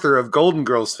B. Arthur of Golden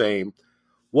Girls fame,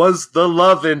 was the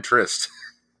love interest.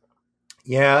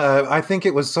 Yeah, I think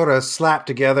it was sort of slapped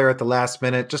together at the last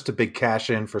minute, just a big cash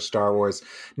in for Star Wars.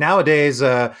 Nowadays,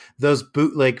 those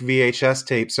bootleg VHS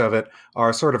tapes of it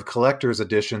are sort of collector's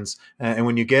editions, and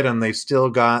when you get them, they've still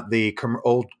got the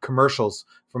old commercials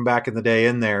from back in the day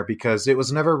in there because it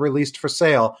was never released for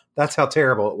sale. That's how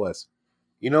terrible it was.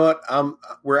 You know what?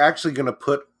 We're actually going to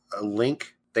put a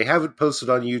link. They have it posted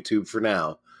on YouTube for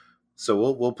now,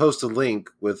 so we'll post a link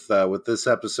with this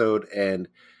episode, and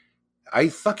I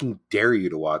fucking dare you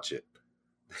to watch it.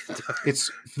 It's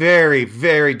very,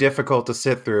 very difficult to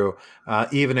sit through,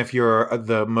 even if you're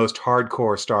the most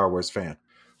hardcore Star Wars fan.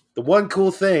 The one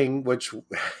cool thing, which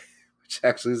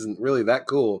actually isn't really that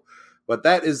cool, but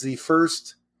that is the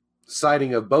first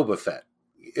sighting of Boba Fett.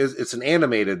 It's an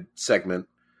animated segment,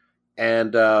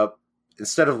 and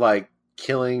instead of like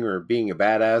killing or being a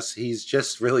badass, he's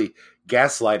just really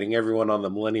gaslighting everyone on the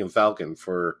Millennium Falcon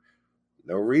for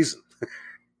no reason.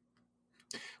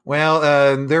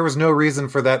 Well, there was no reason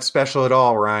for that special at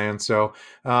all, Ryan. So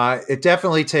it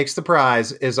definitely takes the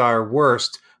prize as our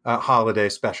worst holiday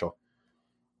special.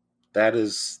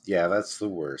 That's the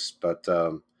worst. But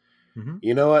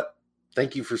You know what?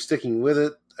 Thank you for sticking with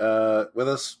it, with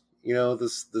us.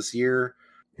 This year.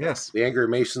 Yes, the Angry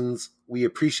Masons. We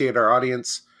appreciate our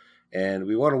audience, and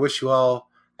we want to wish you all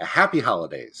a happy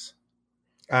holidays.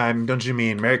 Don't you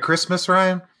mean Merry Christmas,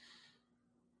 Ryan?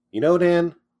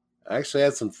 Dan, I actually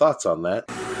had some thoughts on that.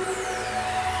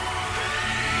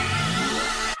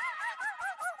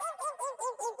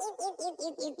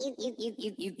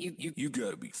 You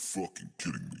gotta be fucking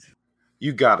kidding me.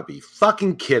 You gotta be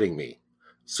fucking kidding me.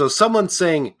 So someone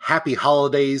saying happy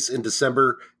holidays in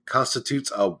December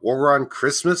constitutes a war on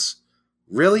Christmas?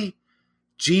 Really?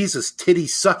 Jesus titty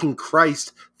sucking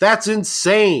Christ, that's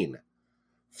insane!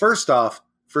 First off,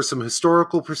 for some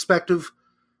historical perspective,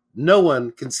 no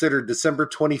one considered December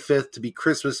 25th to be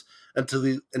Christmas until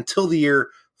the year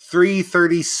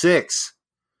 336.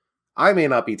 I may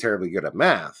not be terribly good at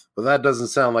math, but that doesn't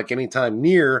sound like any time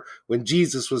near when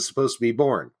Jesus was supposed to be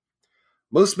born.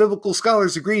 Most biblical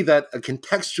scholars agree that a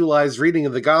contextualized reading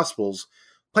of the Gospels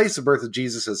place the birth of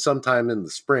Jesus at sometime in the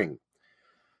spring.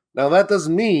 Now, that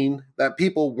doesn't mean that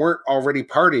people weren't already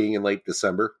partying in late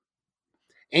December.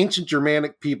 Ancient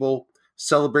Germanic people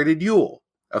celebrated Yule,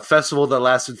 a festival that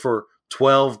lasted for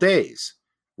 12 days.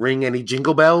 Ring any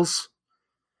jingle bells?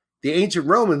 The ancient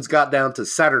Romans got down to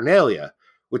Saturnalia,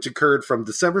 which occurred from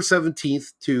December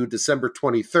 17th to December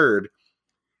 23rd,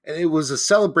 and it was a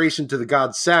celebration to the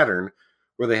god Saturn,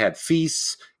 where they had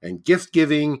feasts and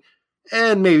gift-giving,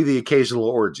 and maybe the occasional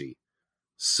orgy.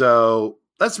 So,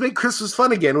 let's make Christmas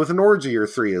fun again with an orgy or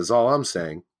 3 is all I'm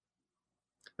saying.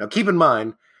 Now keep in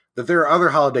mind that there are other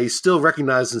holidays still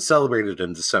recognized and celebrated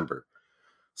in December.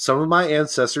 Some of my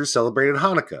ancestors celebrated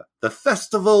Hanukkah, the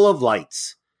Festival of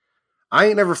Lights. I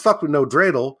ain't never fucked with no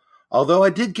dreidel, although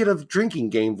I did get a drinking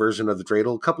game version of the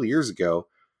dreidel a couple years ago.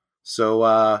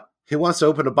 So, who wants to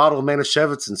open a bottle of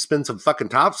Manischewitz and spin some fucking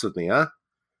tops with me, huh?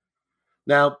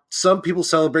 Now, some people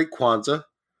celebrate Kwanzaa.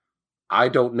 I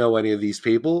don't know any of these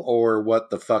people or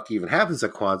what the fuck even happens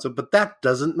at Kwanzaa, but that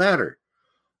doesn't matter.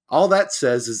 All that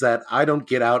says is that I don't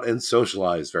get out and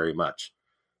socialize very much.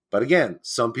 But again,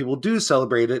 some people do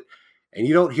celebrate it, and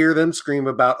you don't hear them scream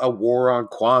about a war on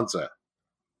Kwanzaa.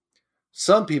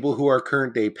 Some people who are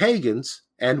current-day pagans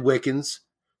and Wiccans,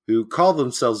 who call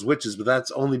themselves witches, but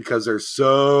that's only because they're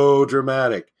so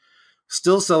dramatic,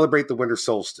 still celebrate the winter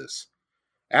solstice.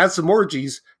 Add some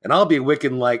orgies, and I'll be a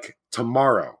Wiccan like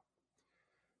tomorrow.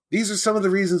 These are some of the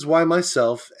reasons why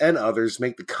myself and others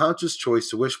make the conscious choice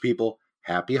to wish people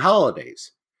happy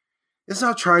holidays. It's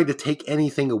not trying to take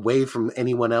anything away from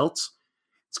anyone else.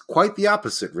 It's quite the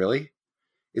opposite, really.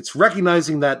 It's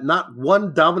recognizing that not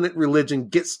one dominant religion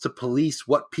gets to police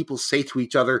what people say to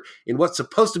each other in what's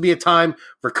supposed to be a time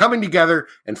for coming together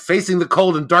and facing the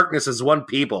cold and darkness as one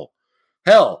people.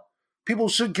 Hell, people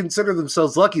should consider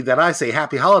themselves lucky that I say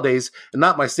happy holidays and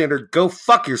not my standard go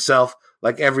fuck yourself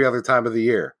like every other time of the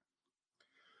year.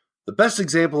 The best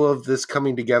example of this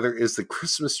coming together is the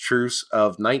Christmas truce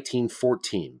of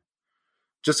 1914.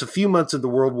 Just a few months into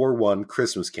World War I,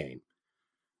 Christmas came.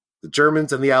 The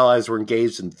Germans and the Allies were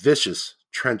engaged in vicious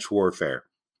trench warfare.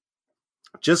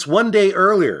 Just one day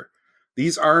earlier,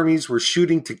 these armies were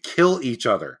shooting to kill each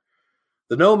other.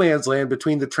 The no man's land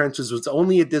between the trenches was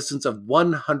only a distance of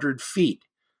 100 feet.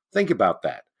 Think about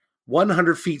that.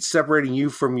 100 feet separating you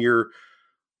from your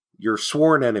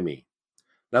sworn enemy.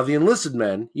 Now, the enlisted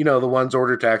men, the ones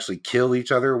ordered to actually kill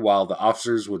each other while the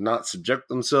officers would not subject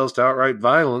themselves to outright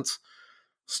violence,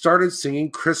 started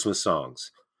singing Christmas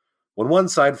songs. When one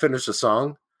side finished a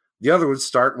song, the other would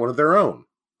start one of their own.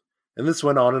 And this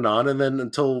went on, and then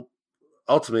until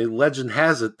ultimately legend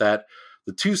has it that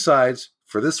the two sides,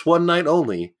 for this one night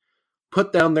only,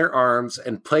 put down their arms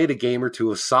and played a game or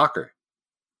two of soccer.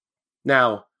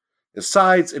 Now, if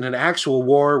sides in an actual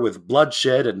war with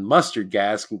bloodshed and mustard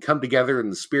gas can come together in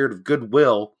the spirit of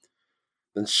goodwill,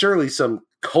 then surely some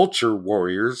culture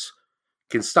warriors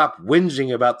can stop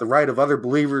whinging about the right of other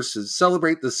believers to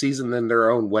celebrate the season in their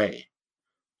own way.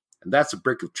 And that's a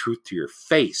brick of truth to your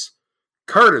face,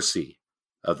 courtesy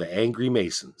of the Angry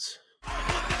Masons.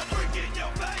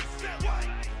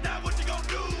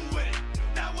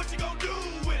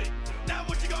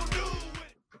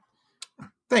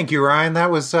 Thank you, Ryan.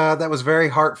 That was very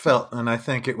heartfelt, and I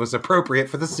think it was appropriate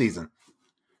for the season.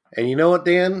 And you know what,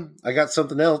 Dan? I got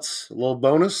something else, a little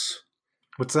bonus.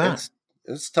 What's that?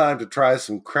 It's time to try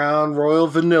some Crown Royal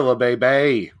Vanilla,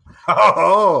 baby.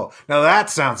 Oh, now that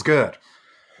sounds good.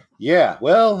 Yeah,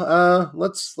 well,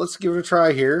 let's give it a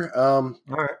try here. All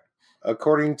right.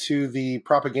 According to the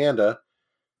propaganda,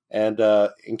 and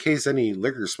in case any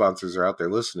liquor sponsors are out there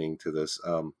listening to this,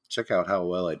 check out how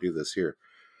well I do this here.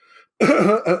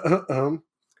 To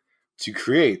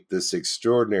create this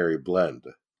extraordinary blend,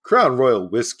 Crown Royal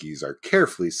whiskeys are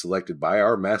carefully selected by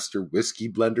our master whiskey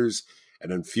blenders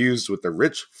and infused with the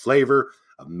rich flavor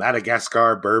of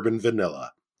Madagascar bourbon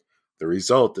vanilla. The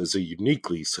result is a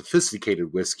uniquely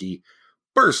sophisticated whiskey,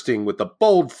 bursting with the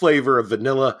bold flavor of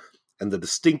vanilla and the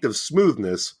distinctive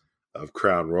smoothness of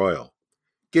Crown Royal.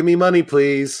 Give me money,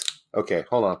 please. Okay,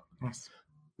 hold on. Yes.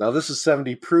 Now, this is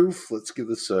 70 proof. Let's give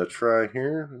this a try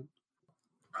here.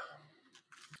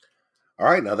 All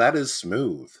right, now that is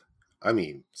smooth. I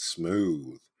mean,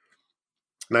 smooth.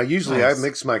 Now, usually Nice. I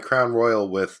mix my Crown Royal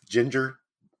with ginger,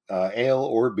 ale,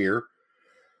 or beer.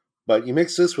 But you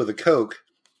mix this with a Coke,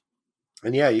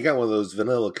 and yeah, you got one of those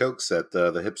vanilla Cokes that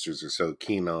the hipsters are so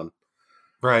keen on.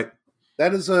 Right.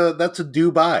 That's a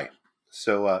Dubai.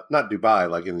 So, not Dubai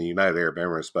like in the United Arab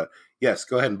Emirates, but yes,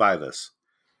 go ahead and buy this.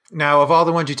 Now, of all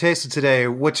the ones you tasted today,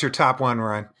 what's your top one,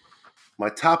 Ryan? My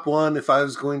top one, if I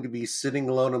was going to be sitting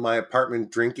alone in my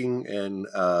apartment drinking and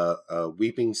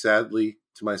weeping sadly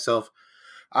to myself,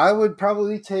 I would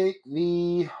probably take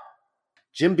the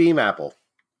Jim Beam Apple.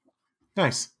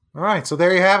 Nice. All right. So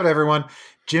there you have it, everyone.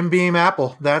 Jim Beam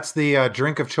Apple. That's the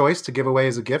drink of choice to give away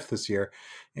as a gift this year.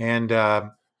 And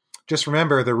just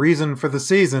remember, the reason for the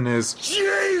season is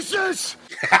Jesus!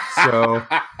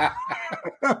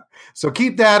 So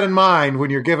keep that in mind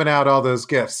when you're giving out all those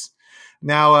gifts.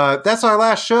 Now, that's our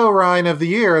last show, Ryan, of the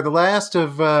year, the last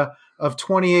of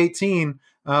 2018.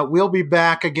 We'll be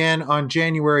back again on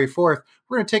January 4th.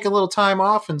 We're going to take a little time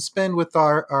off and spend with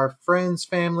our friends,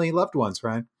 family, loved ones,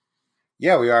 Ryan.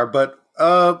 Yeah, we are. But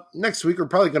next week, we're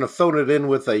probably going to phone it in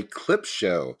with a clip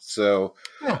show. So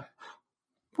yeah.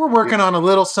 We're working on a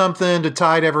little something to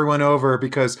tide everyone over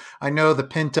because I know the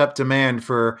pent-up demand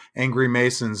for Angry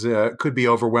Masons could be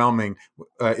overwhelming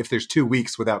if there's 2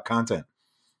 weeks without content.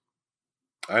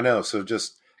 I know. So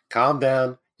just calm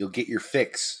down. You'll get your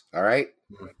fix. All right.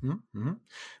 Mm-hmm, mm-hmm.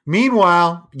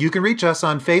 Meanwhile, you can reach us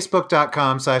on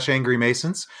Facebook.com/Angry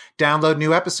Masons. Download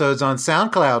new episodes on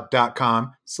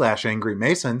SoundCloud.com/Angry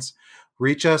Masons.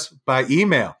 Reach us by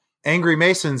email,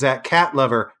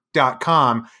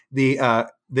 angrymasons@catlover.com.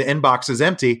 The inbox is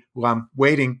empty. Well, I'm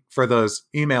waiting for those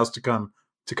emails to come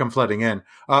flooding in.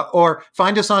 Or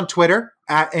find us on Twitter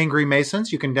 @Angry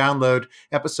Masons. You can download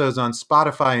episodes on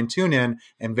Spotify and TuneIn.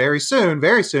 And very soon,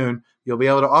 you'll be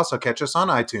able to also catch us on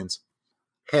iTunes.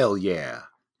 Hell yeah.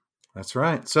 That's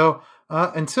right. So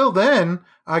until then,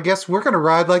 I guess we're going to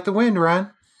ride like the wind,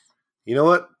 Ryan. You know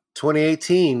what?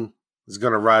 2018 is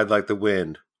going to ride like the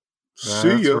wind.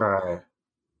 See ya. Right.